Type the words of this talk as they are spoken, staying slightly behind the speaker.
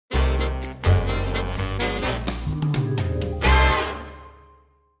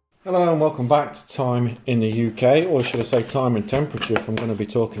Hello and welcome back to Time in the UK, or should I say Time and Temperature if I'm going to be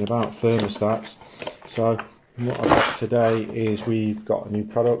talking about thermostats. So what I've got today is we've got a new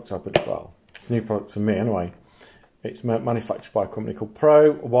product, new product for me anyway. It's manufactured by a company called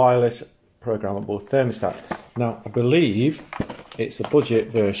Pro, a wireless programmable thermostat. Now I believe it's a budget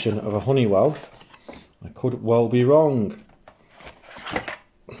version of a Honeywell. I could well be wrong.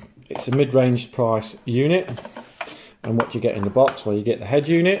 It's a mid-range price unit. And what do you get in the box? Well, you get the head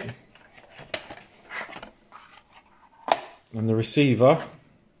unit and the receiver,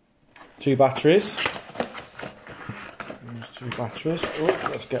 two batteries. There's two batteries. Oh,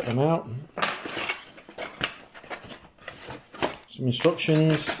 let's get them out. Some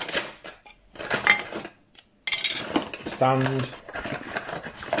instructions, stand,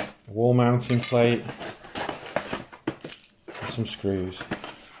 a wall mounting plate, and some screws.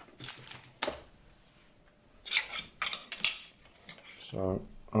 So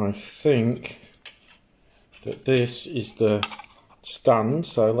I think that this is the stand,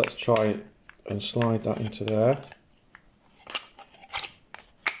 so let's try and slide that into there.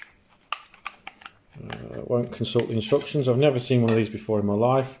 Won't consult the instructions. I've never seen one of these before in my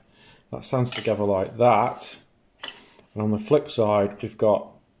life. That stands together like that. And on the flip side we've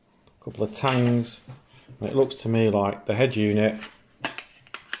got a couple of tangs, and it looks to me like the head unit.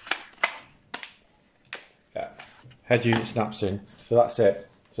 Yeah, head unit snaps in. So that's it.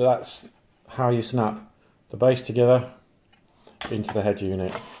 So that's how you snap the base together into the head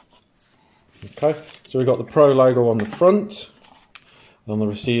unit. Okay, so we've got the Pro logo on the front, and on the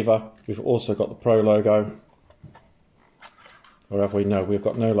receiver we've also got the Pro logo. Or have we? No, we've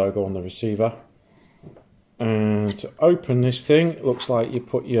got no logo on the receiver. And to open this thing, it looks like you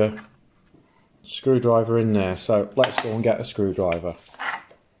put your screwdriver in there. So let's go and get a screwdriver.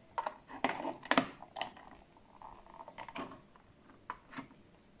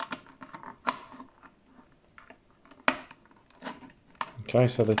 Okay,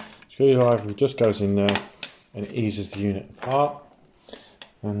 so the screwdriver just goes in there and it eases the unit apart.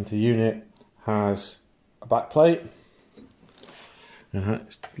 And the unit has a back plate. And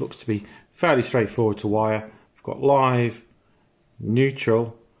it looks to be fairly straightforward to wire. We've got live,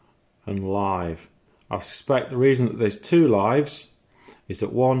 neutral, and live. I suspect the reason that there's two lives is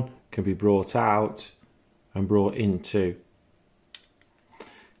that one can be brought out and brought into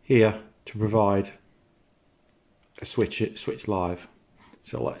here to provide a switch live.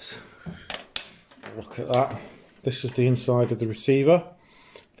 So let's look at that. This is the inside of the receiver,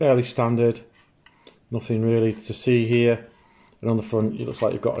 fairly standard, nothing really to see here. And on the front it looks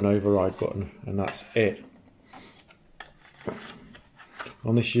like you've got an override button, and that's it.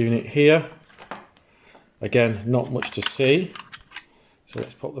 On this unit here, again, not much to see. So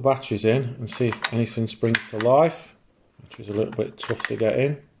let's put the batteries in and see if anything springs to life, which is a little bit tough to get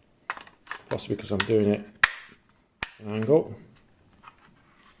in, possibly because I'm doing it at an angle.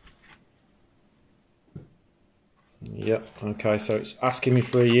 Yep, okay, so it's asking me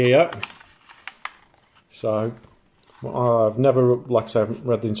for a year. So I've never, like I say, I haven't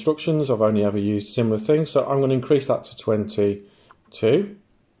read the instructions, I've only ever used similar things, so I'm going to increase that to 22.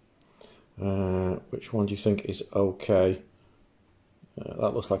 Which one do you think is okay?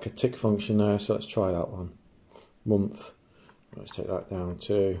 That looks like a tick function there, so let's try that one. Month, let's take that down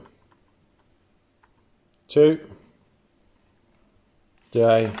to 2.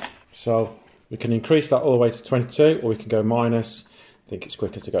 Day, so we can increase that all the way to 22, or we can go minus. I think it's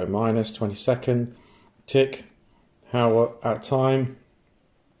quicker to go minus. 22nd, tick, hour at time,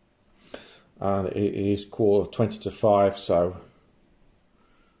 and it is 20 to 5, so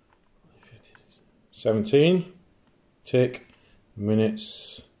 17, tick,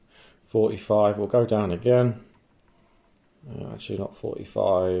 minutes, 45, we'll go down again, actually not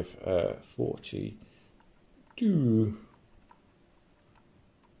 45, 42,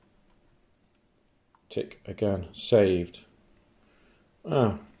 tick again, saved.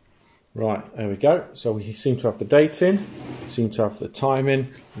 Right, there we go. So we seem to have the date in, we seem to have the time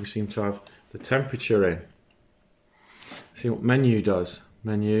in, we seem to have the temperature in. See what menu does.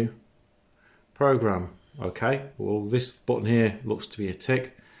 Menu, program. Okay, well this button here looks to be a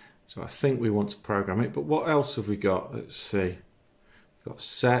tick, so I think we want to program it. But what else have we got? Let's see. We've got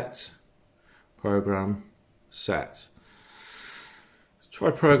set, program, set. Let's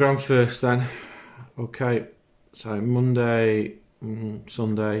try program first then. Okay, so Monday,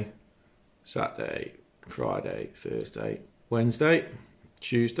 Sunday, Saturday, Friday, Thursday, Wednesday,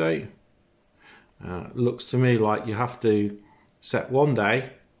 Tuesday. Looks to me like you have to set one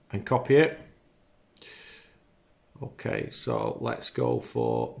day and copy it. Okay, so let's go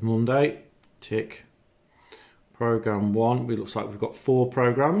for Monday, tick, Program 1, it looks like we've got 4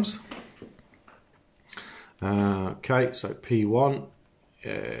 programs. Okay, so P1,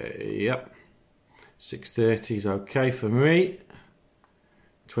 yep, 6:30 is okay for me.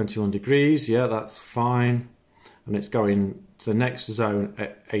 21 degrees, yeah, that's fine. And it's going to the next zone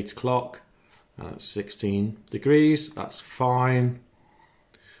at 8 o'clock. 16 degrees, that's fine.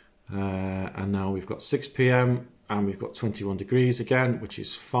 And now we've got 6 p.m. and we've got 21 degrees again, which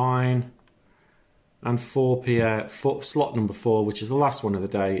is fine. And 4 p.m. slot number 4, which is the last one of the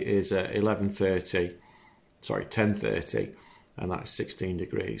day, is at 11:30. Sorry, 10:30, and that's 16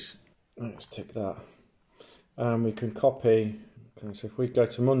 degrees. Let's tick that. And we can copy. So if we go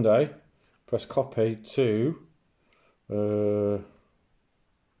to Monday, press copy to. We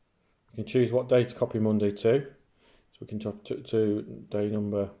can choose what day to copy Monday to. So we can drop to day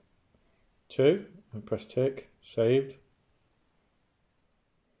number 2 and press tick, saved.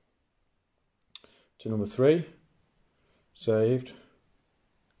 To number 3, saved.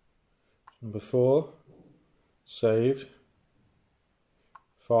 Number 4, saved.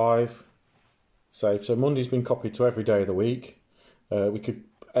 5, saved. So Monday's been copied to every day of the week. We could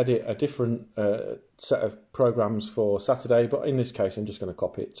edit a different set of programs for Saturday, but in this case I'm just going to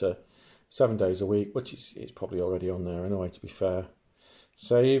copy it to 7 days a week, which is probably already on there anyway, to be fair.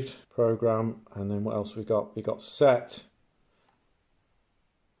 Saved, program, and then what else we got? We got set,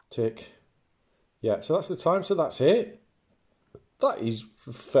 tick. Yeah, so that's the time, so that's it. That is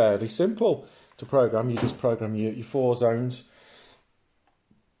fairly simple to program. You just program your 4 zones.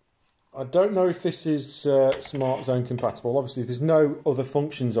 I don't know if this is Smart Zone compatible. Obviously, there's no other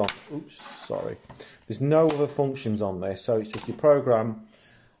functions on. Oops, sorry. There's no other functions on this, so it's just your program.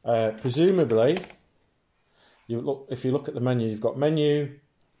 Presumably, if you look at the menu, you've got menu,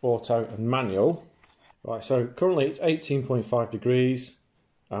 auto, and manual. Right. So currently it's 18.5 degrees,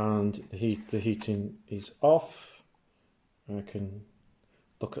 and the heating is off. I can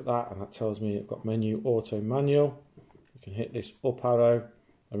look at that, and that tells me I've got menu, auto, manual. We can hit this up arrow,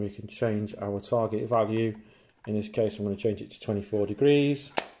 and we can change our target value. In this case, I'm going to change it to 24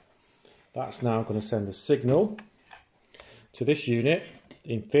 degrees. That's now going to send a signal to this unit.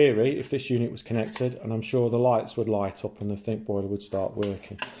 In theory, if this unit was connected, and I'm sure the lights would light up and the think boiler would start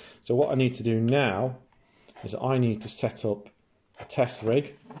working. So what I need to do now is I need to set up a test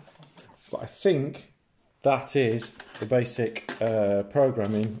rig. But I think that is the basic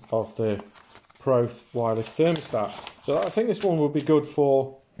programming of the Pro wireless thermostat. So I think this one would be good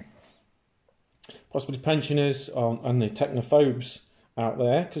for possibly pensioners and the technophobes out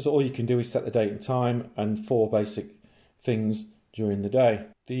there, because all you can do is set the date and time and 4 basic things during the day.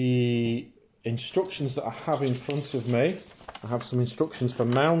 The instructions that I have in front of me, I have some instructions for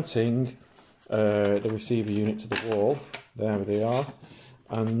mounting the receiver unit to the wall. There they are.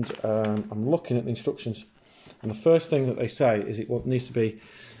 And I'm looking at the instructions, and the first thing that they say is it needs to be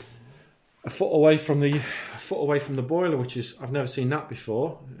a foot away from the boiler, which is, I've never seen that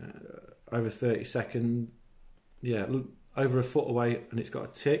before. Over 30 seconds, yeah, over a foot away, and it's got a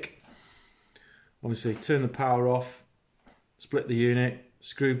tick. Obviously, turn the power off, split the unit,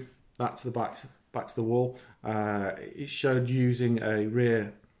 screw that to the back to the wall. It showed using a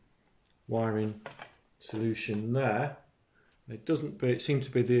rear wiring solution there. It doesn't, but it seems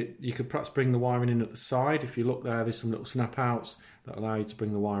to be you could perhaps bring the wiring in at the side. If you look there, there's some little snap outs that allow you to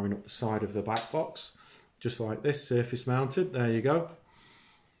bring the wiring up the side of the back box, just like this, surface mounted. There you go.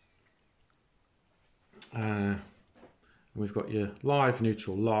 We've got your live,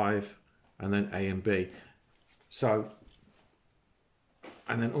 neutral, live, and then A and B. So,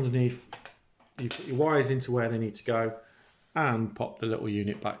 and then underneath, you put your wires into where they need to go, and pop the little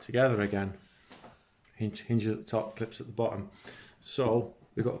unit back together again. Hinges at the top, clips at the bottom. So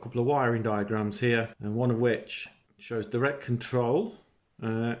we've got a couple of wiring diagrams here, and one of which shows direct control.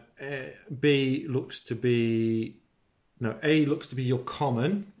 A looks to be your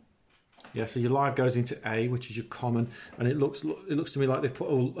common. Yeah, so your live goes into A, which is your common, and it looks to me like they've put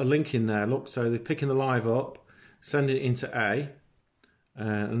a link in there. Look, so they're picking the live up, sending it into A,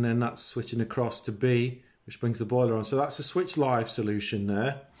 and then that's switching across to B, which brings the boiler on. So that's a switch live solution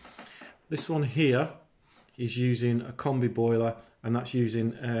there. This one here is using a combi boiler, and that's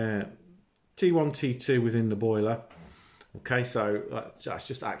using T1, T2 within the boiler. Okay, so that's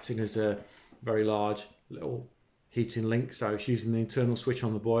just acting as a very large little heating link. So it's using the internal switch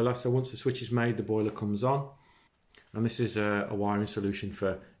on the boiler. So once the switch is made, the boiler comes on. And this is a wiring solution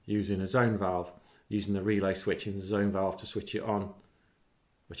for using a zone valve, using the relay switch in the zone valve to switch it on,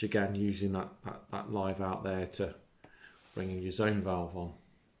 which again, using that live out there to bringing your zone valve on.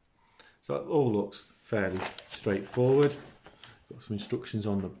 So it all looks fairly straightforward. Got some instructions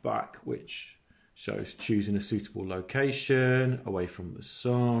on the back which Shows choosing a suitable location, away from the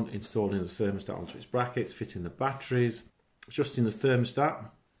sun, installing the thermostat onto its brackets, fitting the batteries, adjusting the thermostat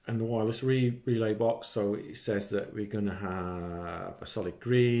and the wireless relay box. So it says that we're going to have a solid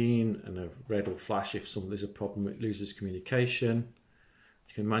green and a red will flash if there's a problem, it loses communication.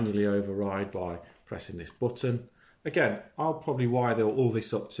 You can manually override by pressing this button. Again, I'll probably wire all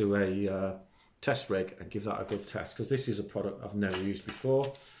this up to a test rig and give that a good test, because this is a product I've never used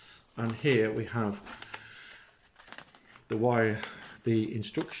before. And here we have the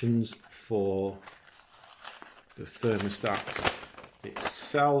instructions for the thermostat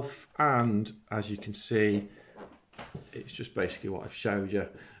itself, and as you can see, it's just basically what I've showed you.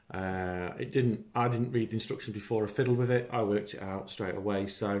 I didn't read the instructions before I fiddled with it. I worked it out straight away,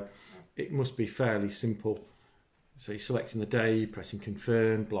 so it must be fairly simple. So you're selecting the day, pressing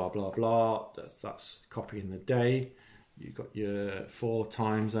confirm, blah blah blah. That's copying the day. You've got your 4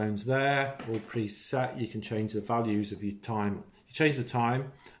 time zones there, all preset. You can change the values of your time. You change the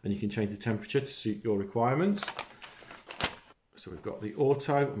time and you can change the temperature to suit your requirements. So we've got the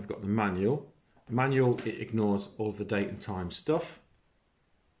auto and we've got the manual. The manual, it ignores all the date and time stuff.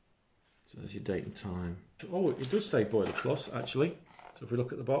 So there's your date and time. Oh, it does say boiler plus actually. So if we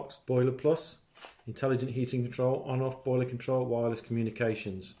look at the box, boiler plus, intelligent heating control, on off boiler control, wireless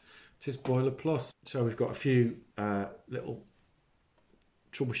communications. It is boiler plus. So we've got a few little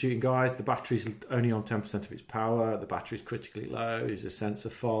troubleshooting guides. The battery's only on 10% of its power. The battery's critically low. There's a sensor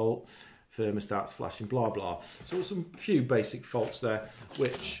fault. Thermostat's flashing, blah blah. So some few basic faults there,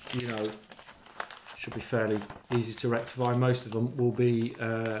 which should be fairly easy to rectify. Most of them will be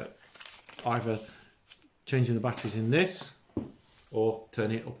either changing the batteries in this or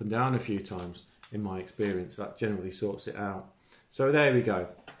turning it up and down a few times. In my experience, that generally sorts it out. So there we go.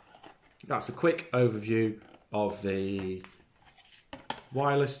 That's a quick overview of the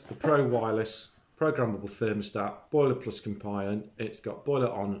wireless, the Pro Wireless programmable thermostat, boiler plus compliant. It's got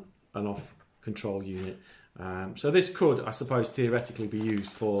boiler on and off control unit. So this could, I suppose, theoretically be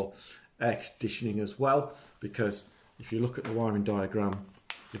used for air conditioning as well, because if you look at the wiring diagram,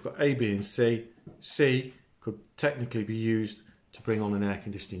 you've got A, B and C. C could technically be used to bring on an air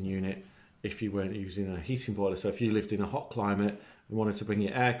conditioning unit if you weren't using a heating boiler. So if you lived in a hot climate and wanted to bring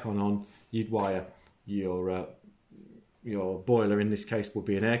your aircon on, you'd wire your boiler, in this case would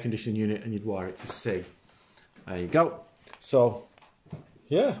be an air conditioning unit, and you'd wire it to C. There you go. So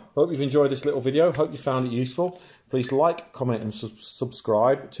yeah, hope you've enjoyed this little video. Hope you found it useful. Please like, comment and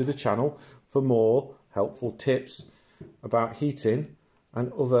subscribe to the channel for more helpful tips about heating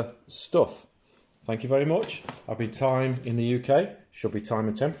and other stuff. Thank you very much. I've been time in the UK. Should be time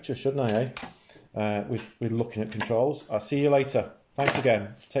and temperature, shouldn't I, eh? We're looking at controls. I'll see you later. Thanks again.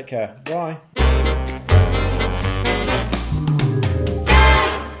 Take care. Bye.